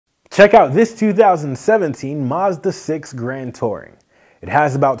Check out this 2017 Mazda 6 Grand Touring. It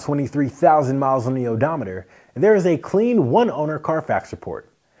has about 23,000 miles on the odometer, and there is a clean one-owner CARFAX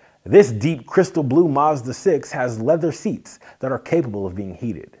report. This deep crystal blue Mazda 6 has leather seats that are capable of being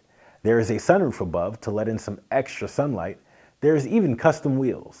heated. There is a sunroof above to let in some extra sunlight. There is even custom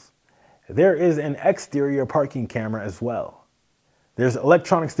wheels. There is an exterior parking camera as well. There's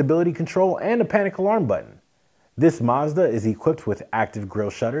electronic stability control and a panic alarm button. This Mazda is equipped with active grille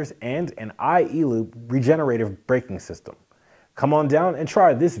shutters and an i-eLoop regenerative braking system. Come on down and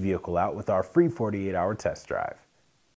try this vehicle out with our free 48-hour test drive.